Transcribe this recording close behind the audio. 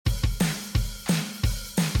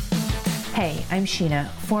Hey, I'm Sheena,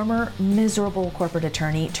 former miserable corporate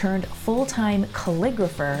attorney turned full-time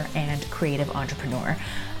calligrapher and creative entrepreneur.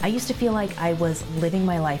 I used to feel like I was living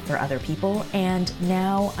my life for other people, and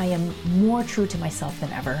now I am more true to myself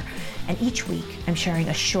than ever. And each week, I'm sharing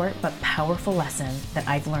a short but powerful lesson that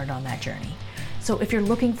I've learned on that journey. So if you're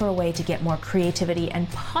looking for a way to get more creativity and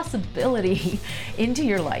possibility into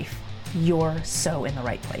your life, you're so in the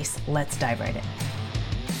right place. Let's dive right in.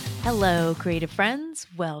 Hello, creative friends.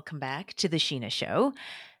 Welcome back to The Sheena Show.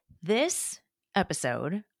 This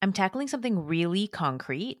episode, I'm tackling something really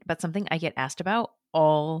concrete, but something I get asked about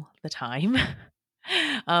all the time.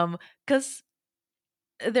 Because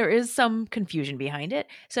there is some confusion behind it.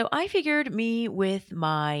 So I figured me with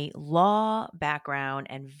my law background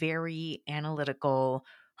and very analytical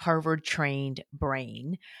Harvard-trained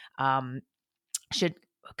brain should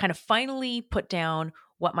kind of finally put down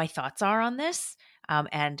what my thoughts are on this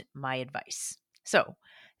and my advice. So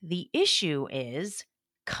the issue is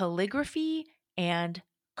calligraphy and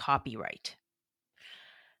copyright.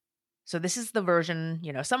 So this is the version,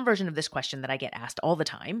 some version of this question that I get asked all the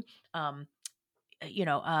time.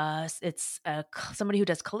 It's somebody who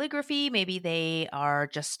does calligraphy. Maybe they are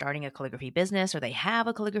just starting a calligraphy business or they have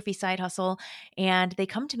a calligraphy side hustle, and they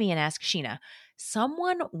come to me and ask, Sheena,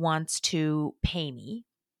 someone wants to pay me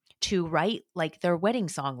to write like their wedding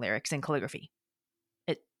song lyrics in calligraphy.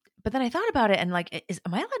 But then I thought about it and am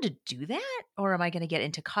I allowed to do that, or am I going to get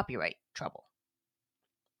into copyright trouble?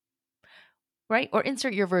 Right? Or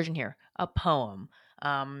insert your version here, a poem,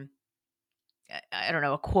 I don't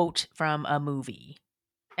know, a quote from a movie,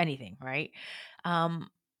 anything, right?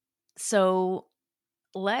 So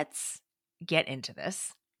let's get into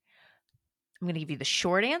this. I'm going to give you the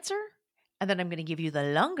short answer, and then I'm going to give you the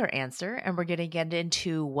longer answer, and we're going to get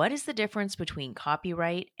into what is the difference between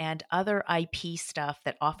copyright and other IP stuff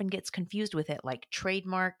that often gets confused with it, like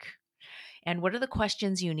trademark, and what are the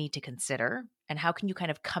questions you need to consider, and how can you kind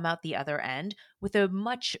of come out the other end with a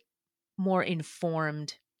much more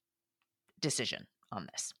informed decision on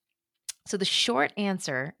this. So the short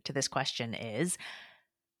answer to this question is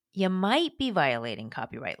you might be violating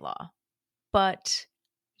copyright law, but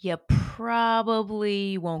you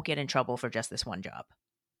probably won't get in trouble for just this one job.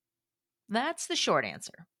 That's the short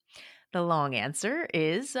answer. The long answer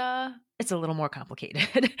is it's a little more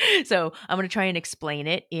complicated. So I'm going to try and explain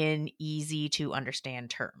it in easy to understand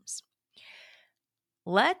terms.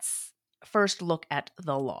 Let's first look at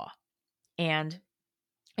the law. And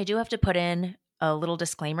I do have to put in a little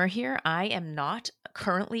disclaimer here. I am not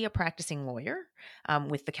currently a practicing lawyer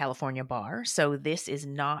with the California bar. So this is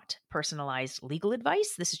not personalized legal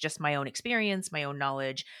advice. This is just my own experience, my own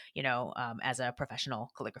knowledge, as a professional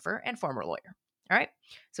calligrapher and former lawyer. All right.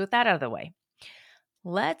 So with that out of the way,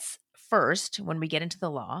 let's first, when we get into the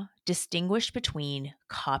law, distinguish between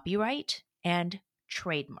copyright and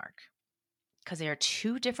trademark, because they are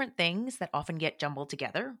two different things that often get jumbled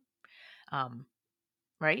together.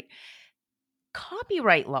 Right?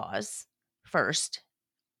 Copyright laws, first,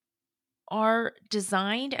 are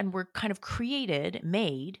designed and were kind of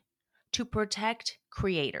made to protect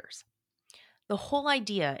creators. The whole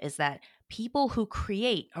idea is that people who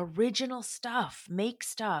create original stuff, make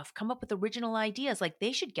stuff, come up with original ideas,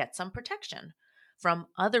 they should get some protection from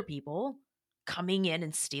other people coming in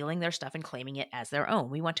and stealing their stuff and claiming it as their own.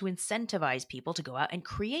 We want to incentivize people to go out and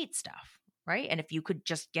create stuff, right? And if you could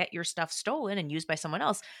just get your stuff stolen and used by someone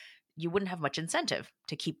else, you wouldn't have much incentive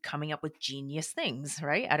to keep coming up with genius things,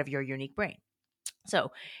 right, out of your unique brain.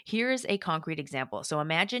 So here's a concrete example. So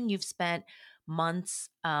imagine you've spent months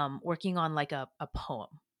working on a poem.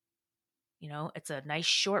 It's a nice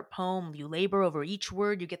short poem. You labor over each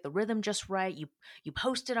word. You get the rhythm just right. You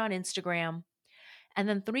post it on Instagram. And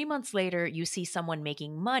then 3 months later, you see someone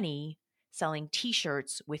making money selling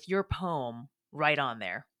T-shirts with your poem right on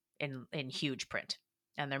there in huge print.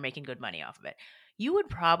 And they're making good money off of it. You would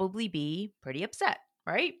probably be pretty upset,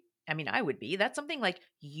 right? I mean, I would be. That's something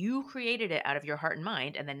you created it out of your heart and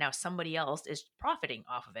mind, and then now somebody else is profiting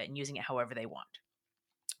off of it and using it however they want.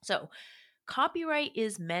 So copyright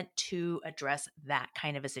is meant to address that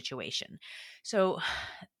kind of a situation. So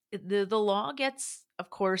the law gets,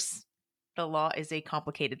 of course, the law is a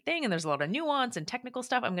complicated thing, and there's a lot of nuance and technical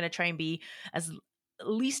stuff. I'm going to try and be as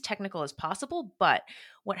least technical as possible. But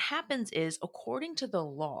what happens is, according to the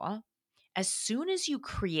law, as soon as you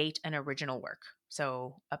create an original work,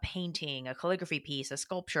 so a painting, a calligraphy piece, a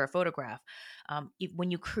sculpture, a photograph,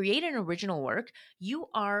 when you create an original work, you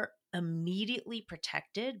are immediately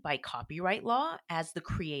protected by copyright law as the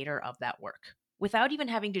creator of that work without even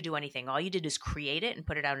having to do anything. All you did is create it and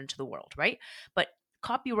put it out into the world, right? But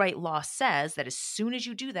copyright law says that as soon as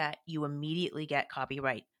you do that, you immediately get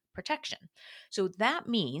copyright protection. So that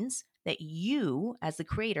means that you, as the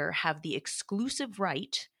creator, have the exclusive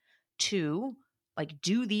right to like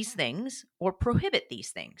do these things or prohibit these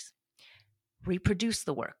things, reproduce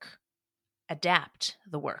the work, adapt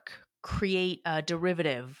the work, create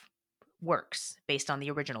derivative works based on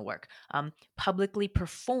the original work, publicly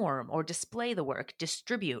perform or display the work,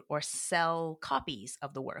 distribute or sell copies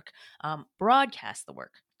of the work, broadcast the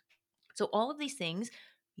work. So, all of these things,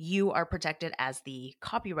 you are protected as the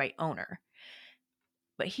copyright owner.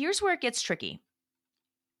 But here's where it gets tricky.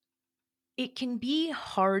 It can be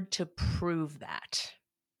hard to prove that.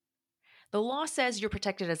 The law says you're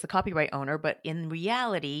protected as the copyright owner, but in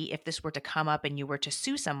reality, if this were to come up and you were to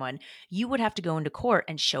sue someone, you would have to go into court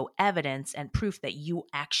and show evidence and proof that you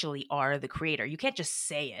actually are the creator. You can't just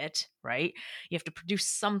say it, right? You have to produce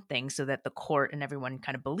something so that the court and everyone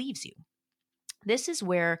kind of believes you. This is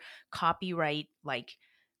where copyright,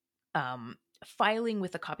 filing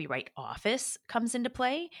with the Copyright Office comes into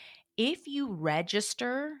play. If you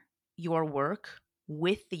register your work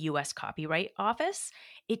with the US Copyright Office,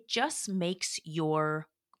 it just makes your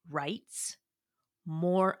rights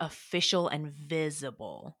more official and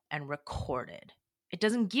visible and recorded. It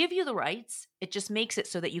doesn't give you the rights, it just makes it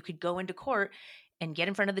so that you could go into court and get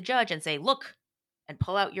in front of the judge and say, look, and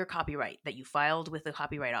pull out your copyright that you filed with the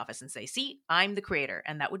Copyright Office and say, see, I'm the creator.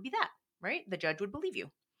 And that would be that, right? The judge would believe you.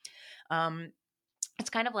 It's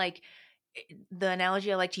kind of like the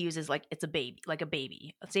analogy I like to use is like it's a baby, like a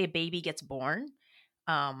baby. Let's say a baby gets born,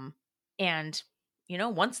 and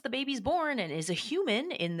once the baby's born and is a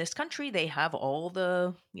human in this country, they have all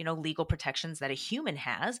the legal protections that a human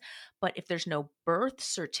has. But if there's no birth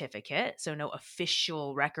certificate, so no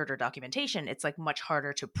official record or documentation, it's like much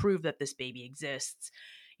harder to prove that this baby exists,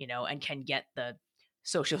 and can get the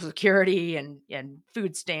Social Security and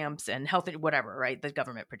food stamps and health and whatever, right? The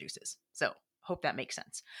government produces. So hope that makes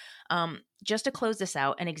sense. Just to close this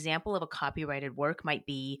out, an example of a copyrighted work might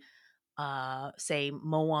be, say,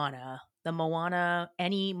 Moana,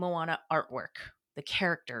 any Moana artwork, the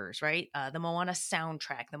characters, right? The Moana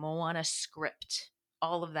soundtrack, the Moana script,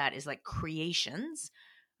 all of that is like creations,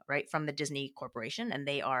 right, from the Disney Corporation, and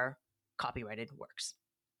they are copyrighted works.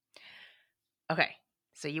 Okay,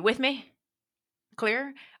 so you with me?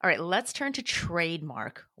 Clear? All right, let's turn to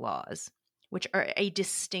trademark laws, which are a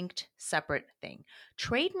distinct, separate thing.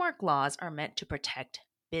 Trademark laws are meant to protect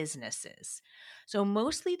businesses. So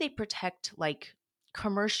mostly they protect like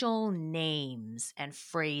commercial names and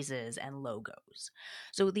phrases and logos.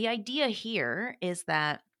 So the idea here is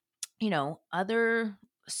that, other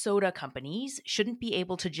soda companies shouldn't be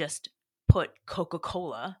able to just put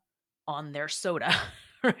Coca-Cola on their soda,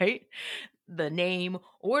 right? The name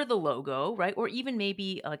or the logo, right? Or even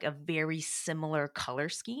maybe like a very similar color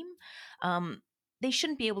scheme. They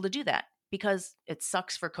shouldn't be able to do that because it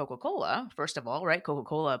sucks for Coca-Cola, first of all, right?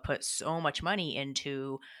 Coca-Cola put so much money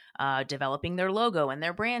into developing their logo and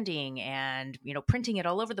their branding and, printing it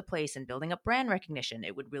all over the place and building up brand recognition.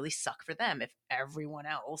 It would really suck for them if everyone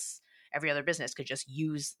else, every other business could just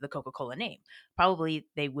use the Coca-Cola name. Probably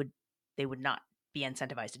they would not be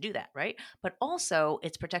incentivized to do that, right? But also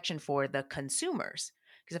it's protection for the consumers.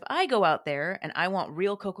 Because if I go out there and I want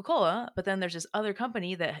real Coca-Cola, but then there's this other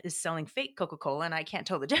company that is selling fake Coca-Cola and I can't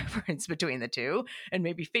tell the difference between the two, and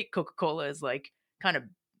maybe fake Coca-Cola is like kind of,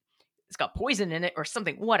 it's got poison in it or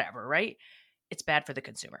something, whatever, right? It's bad for the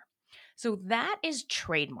consumer. So that is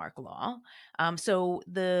trademark law. So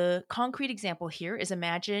the concrete example here is,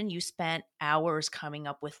 imagine you spent hours coming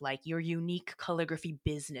up with like your unique calligraphy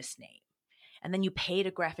business name. And then you paid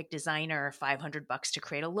a graphic designer $500 to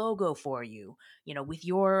create a logo for you, with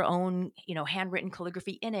your own, handwritten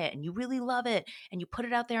calligraphy in it. And you really love it. And you put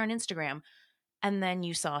it out there on Instagram. And then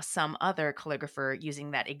you saw some other calligrapher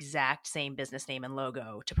using that exact same business name and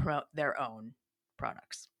logo to promote their own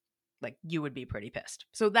products. Like, you would be pretty pissed.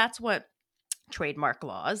 So that's what trademark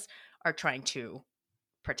laws are trying to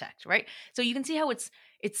protect, right? So you can see how it's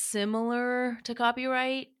similar to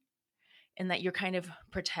copyright in that you're kind of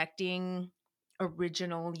protecting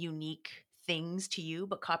original, unique things to you,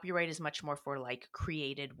 but copyright is much more for like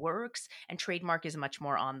created works, and trademark is much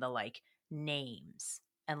more on the like names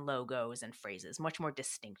and logos and phrases, much more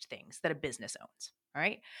distinct things that a business owns. All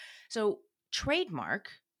right. So trademark,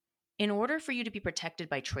 in order for you to be protected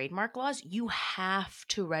by trademark laws, you have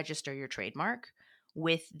to register your trademark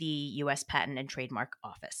with the US Patent and Trademark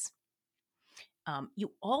Office.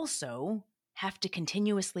 You also have to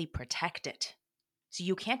continuously protect it. So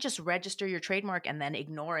you can't just register your trademark and then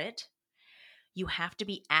ignore it. You have to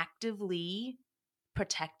be actively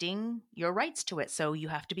protecting your rights to it. So you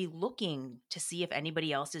have to be looking to see if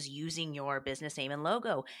anybody else is using your business name and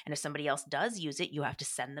logo. And if somebody else does use it, you have to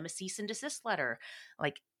send them a cease and desist letter.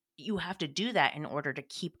 Like, you have to do that in order to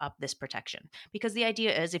keep up this protection. Because the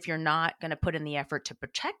idea is, if you're not going to put in the effort to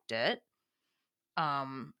protect it,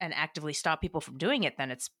 and actively stop people from doing it,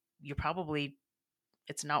 then it's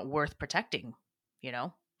not worth protecting, you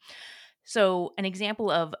know? So an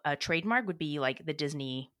example of a trademark would be like the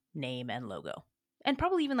Disney name and logo. And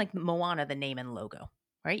probably even like Moana, the name and logo,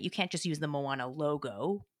 right? You can't just use the Moana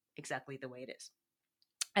logo exactly the way it is.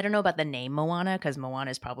 I don't know about the name Moana, because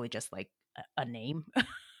Moana is probably just like a name.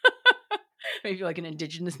 Maybe like an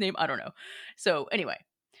indigenous name. I don't know. So anyway,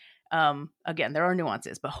 again, there are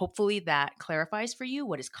nuances, but hopefully that clarifies for you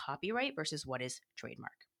what is copyright versus what is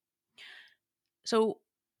trademark. So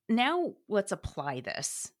now let's apply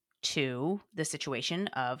this to the situation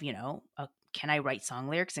of, can I write song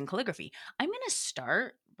lyrics in calligraphy? I'm going to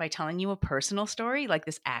start by telling you a personal story. Like,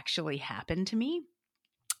 this actually happened to me.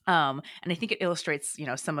 And I think it illustrates,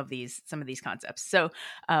 some of these concepts. So,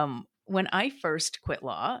 when I first quit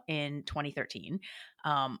law in 2013,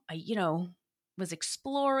 I was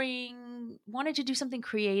exploring, wanted to do something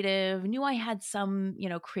creative, knew I had some,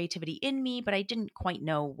 creativity in me, but I didn't quite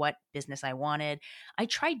know what business I wanted. I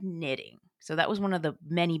tried knitting. So that was one of the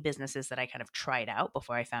many businesses that I kind of tried out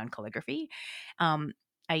before I found calligraphy.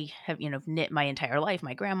 I have, knit my entire life.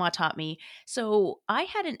 My grandma taught me. So I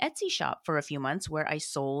had an Etsy shop for a few months where I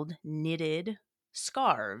sold knitted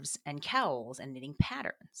scarves and cowls and knitting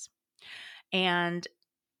patterns. And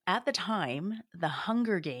at the time, the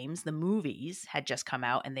Hunger Games, the movies, had just come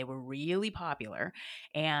out and they were really popular.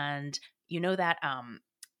 And you know that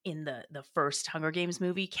in the first Hunger Games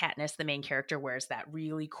movie, Katniss, the main character, wears that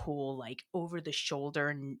really cool, like, over the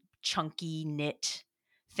shoulder chunky knit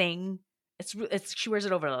thing. She wears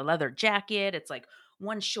it over a leather jacket. It's like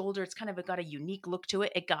one shoulder. It's kind of got a unique look to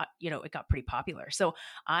it. It got pretty popular. So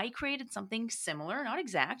I created something similar, not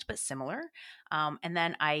exact, but similar. And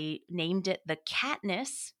then I named it the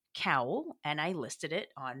Katniss cowl, and I listed it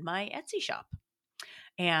on my Etsy shop.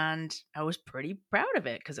 And I was pretty proud of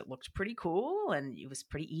it because it looked pretty cool and it was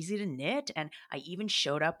pretty easy to knit. And I even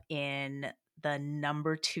showed up in the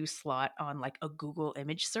number 2 slot on like a Google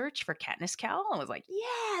image search for Katniss cowl. I was like,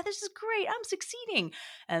 yeah, this is great. I'm succeeding.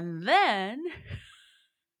 And then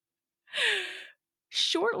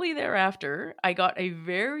shortly thereafter, I got a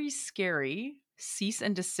very scary cease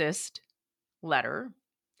and desist letter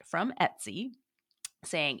from Etsy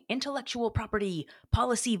saying intellectual property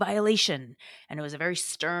policy violation. And it was a very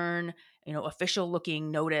stern, official looking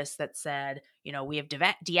notice that said, we have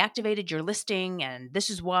deactivated your listing and this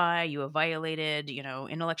is why you have violated,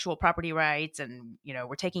 intellectual property rights, and,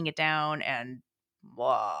 we're taking it down, and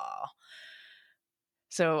blah.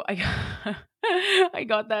 So I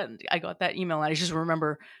got that email, and I just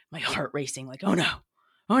remember my heart racing, like, oh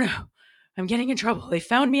no, I'm getting in trouble. They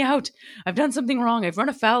found me out. I've done something wrong. I've run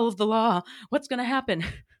afoul of the law. What's going to happen?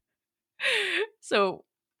 So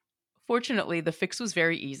fortunately, the fix was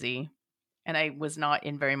very easy and I was not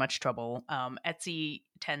in very much trouble. Etsy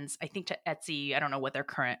tends, I think, to Etsy, I don't know what their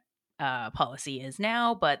current policy is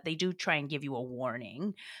now, but they do try and give you a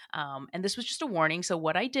warning. And this was just a warning. So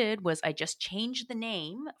what I did was I just changed the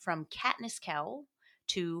name from Katniss Cowl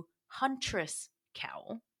to Huntress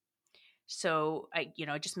Cowl. So I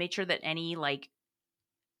just made sure that any like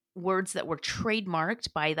words that were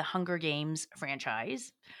trademarked by the Hunger Games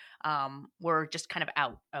franchise were just kind of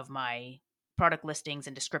out of my product listings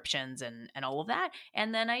and descriptions and all of that.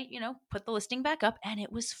 And then I, put the listing back up, and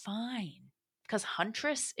it was fine because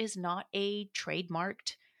Huntress is not a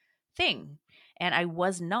trademarked thing. And I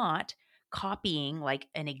was not copying like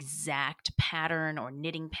an exact pattern or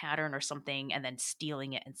knitting pattern or something and then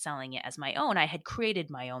stealing it and selling it as my own. I had created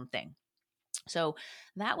my own thing. So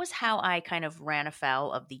that was how I kind of ran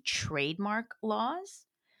afoul of the trademark laws,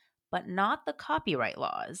 but not the copyright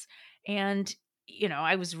laws. And,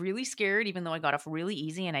 I was really scared, even though I got off really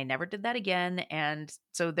easy, and I never did that again. And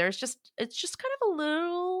so it's just kind of a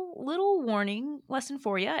little warning lesson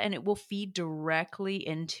for you, and it will feed directly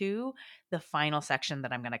into the final section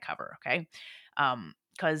that I'm going to cover. Okay.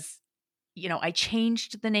 Because I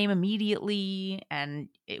changed the name immediately and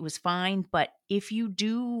it was fine. But if you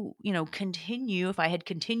do, continue, if I had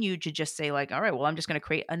continued to just say like, all right, well, I'm just going to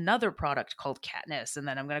create another product called Katniss, and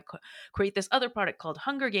then I'm going to create this other product called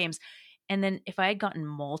Hunger Games. And then if I had gotten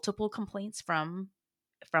multiple complaints from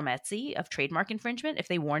Etsy of trademark infringement, if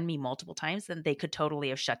they warned me multiple times, then they could totally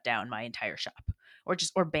have shut down my entire shop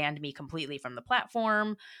or banned me completely from the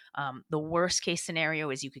platform. The worst case scenario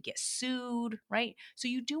is you could get sued, right? So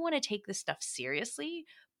you do want to take this stuff seriously,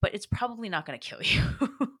 but it's probably not going to kill you.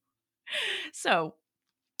 So,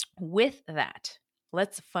 with that,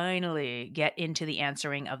 let's finally get into the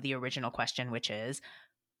answering of the original question, which is,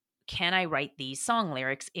 can I write these song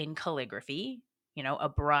lyrics in calligraphy? A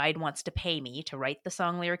bride wants to pay me to write the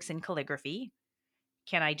song lyrics in calligraphy.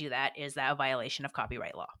 Can I do that? Is that a violation of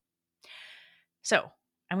copyright law? So,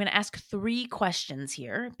 I'm going to ask 3 questions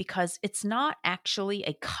here because it's not actually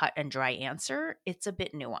a cut and dry answer. It's a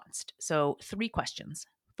bit nuanced. So, 3 questions.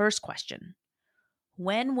 First question,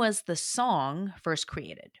 when was the song first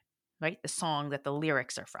created? Right? The song that the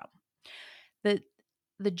lyrics are from.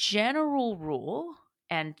 The general rule,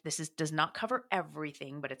 and does not cover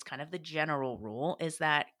everything, but it's kind of the general rule, is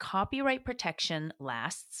that copyright protection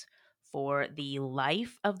lasts for the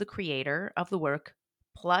life of the creator of the work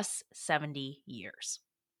plus 70 years.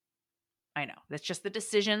 I know. That's just the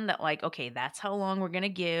decision that, like, okay, that's how long we're going to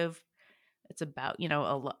give. It's about,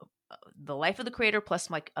 the life of the creator plus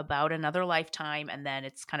like about another lifetime, and then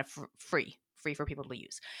it's kind of free for people to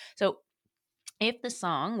use. So if the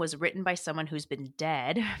song was written by someone who's been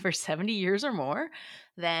dead for 70 years or more,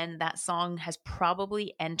 then that song has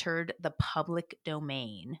probably entered the public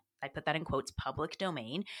domain. I put that in quotes, public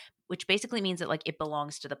domain, which basically means that like it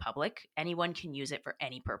belongs to the public. Anyone can use it for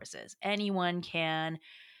any purposes. Anyone can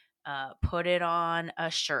put it on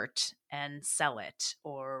a shirt and sell it,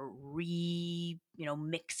 or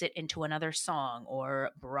mix it into another song,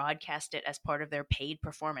 or broadcast it as part of their paid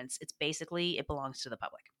performance. It's basically, it belongs to the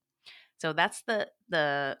public. So that's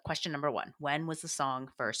the question number 1. When was the song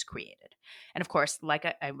first created? And of course, like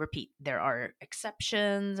I repeat, there are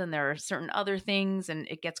exceptions and there are certain other things, and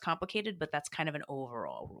it gets complicated, but that's kind of an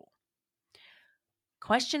overall rule.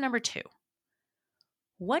 Question number 2.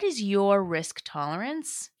 What is your risk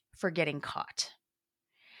tolerance for getting caught?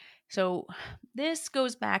 So this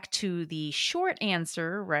goes back to the short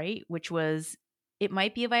answer, right? Which was, it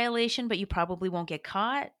might be a violation, but you probably won't get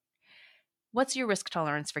caught. What's your risk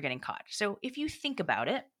tolerance for getting caught? So if you think about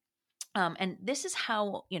it, and this is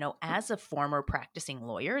how, as a former practicing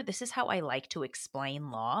lawyer, this is how I like to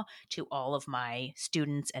explain law to all of my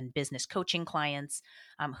students and business coaching clients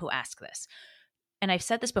who ask this. And I've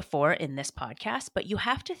said this before in this podcast, but you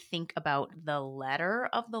have to think about the letter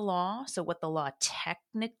of the law. So what the law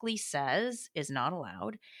technically says is not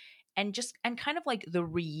allowed, and kind of like the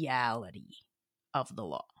reality of the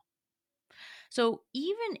law. So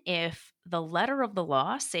even if the letter of the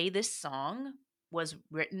law say this song was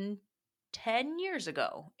written 10 years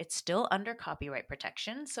ago, it's still under copyright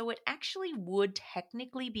protection. So it actually would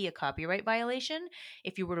technically be a copyright violation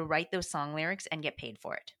if you were to write those song lyrics and get paid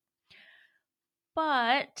for it.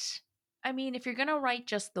 But I mean, if you're going to write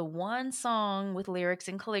just the one song with lyrics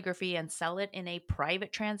in calligraphy and sell it in a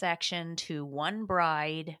private transaction to one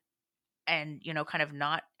bride, and, kind of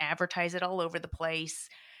not advertise it all over the place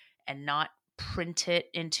and not print it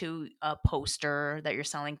into a poster that you're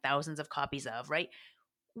selling thousands of copies of, right?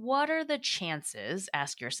 What are the chances,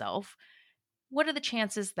 ask yourself, what are the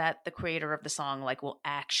chances that the creator of the song will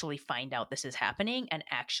actually find out this is happening and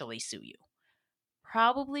actually sue you?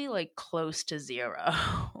 Probably close to 0.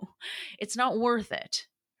 It's not worth it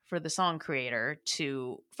for the song creator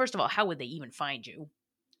to, first of all, how would they even find you?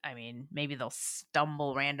 I mean, maybe they'll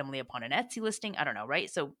stumble randomly upon an Etsy listing. I don't know, right?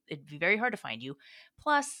 So it'd be very hard to find you.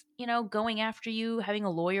 Plus, going after you, having a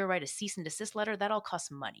lawyer write a cease and desist letter, that all costs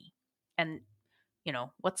money. And,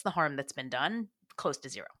 what's the harm that's been done? Close to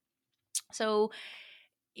 0. So,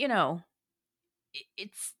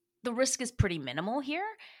 it's the risk is pretty minimal here.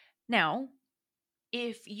 Now,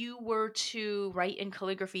 if you were to write in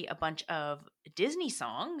calligraphy a bunch of Disney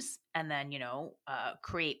songs and then,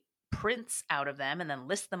 create prints out of them and then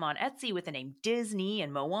list them on Etsy with the name Disney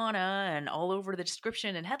and Moana and all over the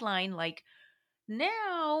description and headline,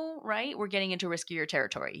 now, right, we're getting into riskier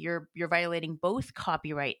territory. You're violating both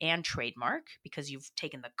copyright and trademark because you've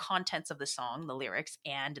taken the contents of the song, the lyrics,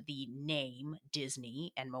 and the name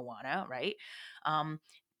Disney and Moana, right?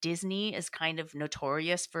 Disney is kind of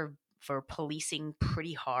notorious for policing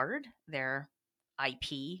pretty hard their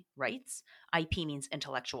IP rights. IP means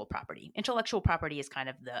intellectual property. Intellectual property is kind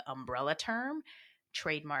of the umbrella term.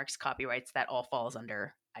 Trademarks, copyrights, that all falls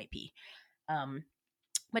under IP.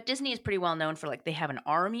 But Disney is pretty well known for they have an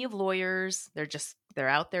army of lawyers. They're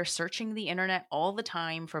out there searching the internet all the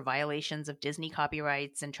time for violations of Disney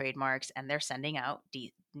copyrights and trademarks, and they're sending out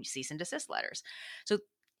cease and desist letters. So,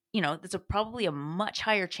 there's probably a much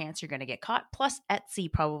higher chance you're going to get caught. Plus,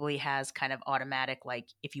 Etsy probably has kind of automatic,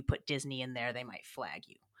 if you put Disney in there, they might flag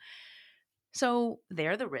you. So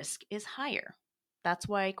there, the risk is higher. That's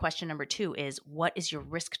why question number 2 is, what is your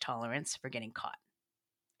risk tolerance for getting caught?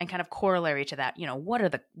 And kind of corollary to that, what are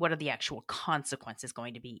the actual consequences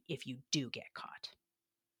going to be if you do get caught?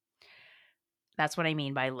 That's what I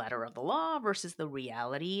mean by letter of the law versus the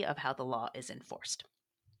reality of how the law is enforced.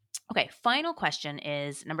 Okay, final question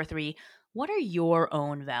is number 3. What are your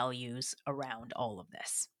own values around all of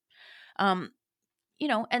this? And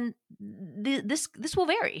this will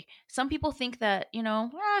vary. Some people think that,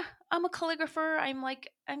 I'm a calligrapher. I'm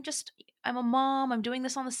a mom. I'm doing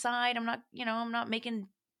this on the side. I'm not making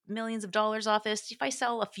millions of dollars off this. If I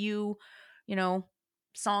sell a few,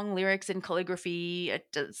 song lyrics in calligraphy,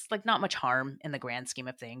 it's like not much harm in the grand scheme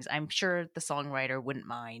of things. I'm sure the songwriter wouldn't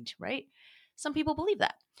mind, right? Some people believe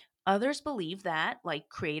that. Others believe that, like,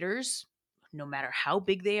 creators, no matter how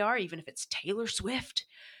big they are, even if it's Taylor Swift,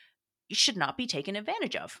 you should not be taken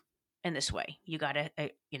advantage of in this way. You got to,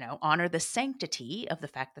 honor the sanctity of the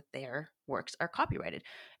fact that their works are copyrighted.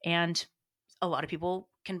 And a lot of people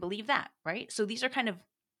can believe that, right? So these are kind of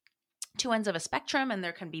two ends of a spectrum, and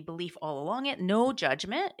there can be belief all along it. No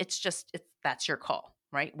judgment. That's your call,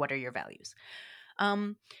 right? What are your values?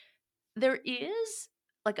 There is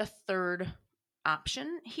like a third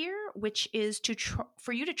option here, which is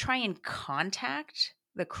for you to try and contact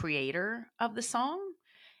the creator of the song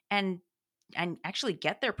and actually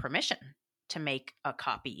get their permission to make a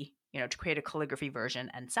copy, to create a calligraphy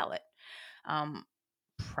version and sell it.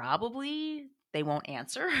 Probably they won't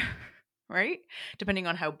answer, right? Depending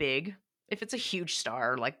on how big. If it's a huge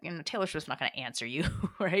star, like, Taylor Swift's not going to answer you,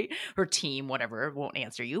 right? Her team, whatever, won't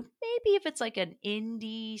answer you. Maybe if it's like an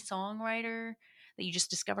indie songwriter that you just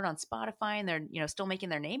discovered on Spotify and they're, still making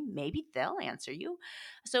their name, maybe they'll answer you.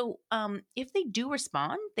 So if they do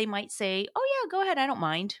respond, they might say, oh yeah, go ahead, I don't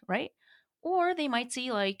mind, right? Or they might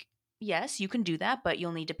say, like, yes, you can do that, but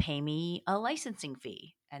you'll need to pay me a licensing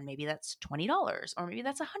fee. And maybe that's $20 or maybe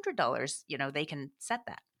that's $100. They can set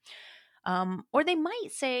that. Or they might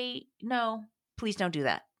say, no, please don't do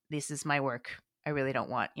that. This is my work. I really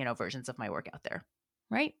don't want, versions of my work out there.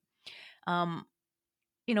 Right. And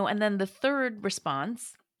then the third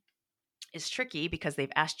response is tricky because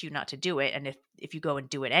they've asked you not to do it. And if you go and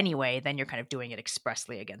do it anyway, then you're kind of doing it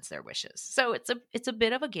expressly against their wishes. So it's a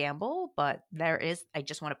bit of a gamble, but I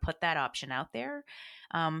just want to put that option out there.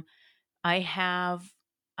 My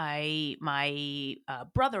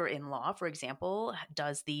brother-in-law, for example,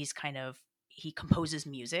 does these he composes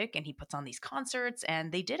music and he puts on these concerts,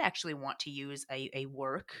 and they did actually want to use a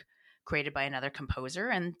work created by another composer,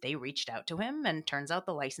 and they reached out to him, and turns out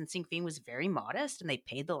the licensing fee was very modest, and they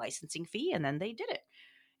paid the licensing fee, and then they did it.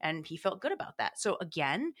 And he felt good about that. So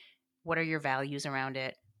again, what are your values around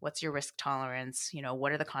it? What's your risk tolerance?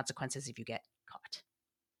 What are the consequences if you get caught?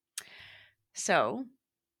 So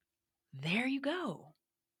there you go.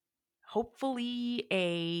 Hopefully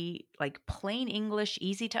a plain English,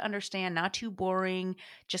 easy to understand, not too boring,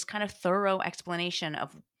 just kind of thorough explanation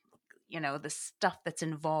of, the stuff that's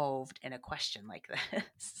involved in a question like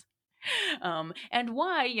this. And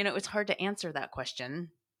why, it's hard to answer that question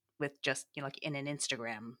with just, in an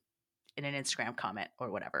Instagram comment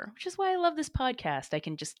or whatever, which is why I love this podcast.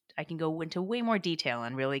 I can go into way more detail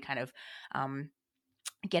and really kind of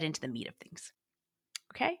get into the meat of things.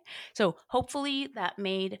 Okay. So hopefully that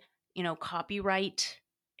made, copyright,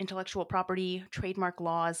 intellectual property, trademark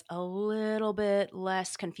laws a little bit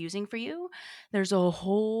less confusing for you. There's a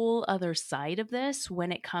whole other side of this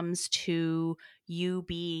when it comes to you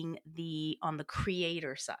being on the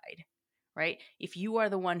creator side, right? If you are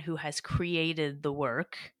the one who has created the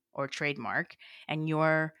work or trademark and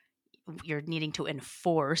you're needing to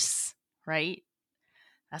enforce, right?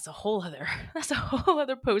 That's a whole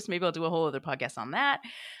other post. Maybe I'll do a whole other podcast on that.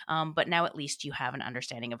 But now at least you have an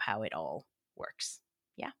understanding of how it all works.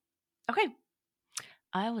 Yeah. Okay.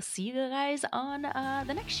 I will see you guys on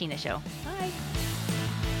the next Sheena show. Bye.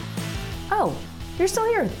 Oh, you're still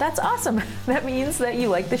here. That's awesome. That means that you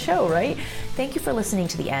like the show, right? Thank you for listening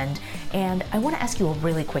to the end. And I want to ask you a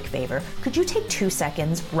really quick favor. Could you take 2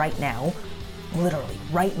 seconds right now, literally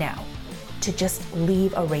right now, to just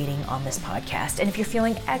leave a rating on this podcast? And if you're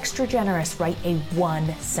feeling extra generous, write a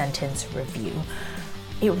 1-sentence review.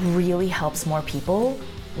 It really helps more people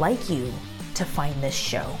like you to find this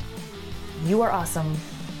show. You are awesome.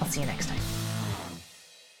 I'll see you next time.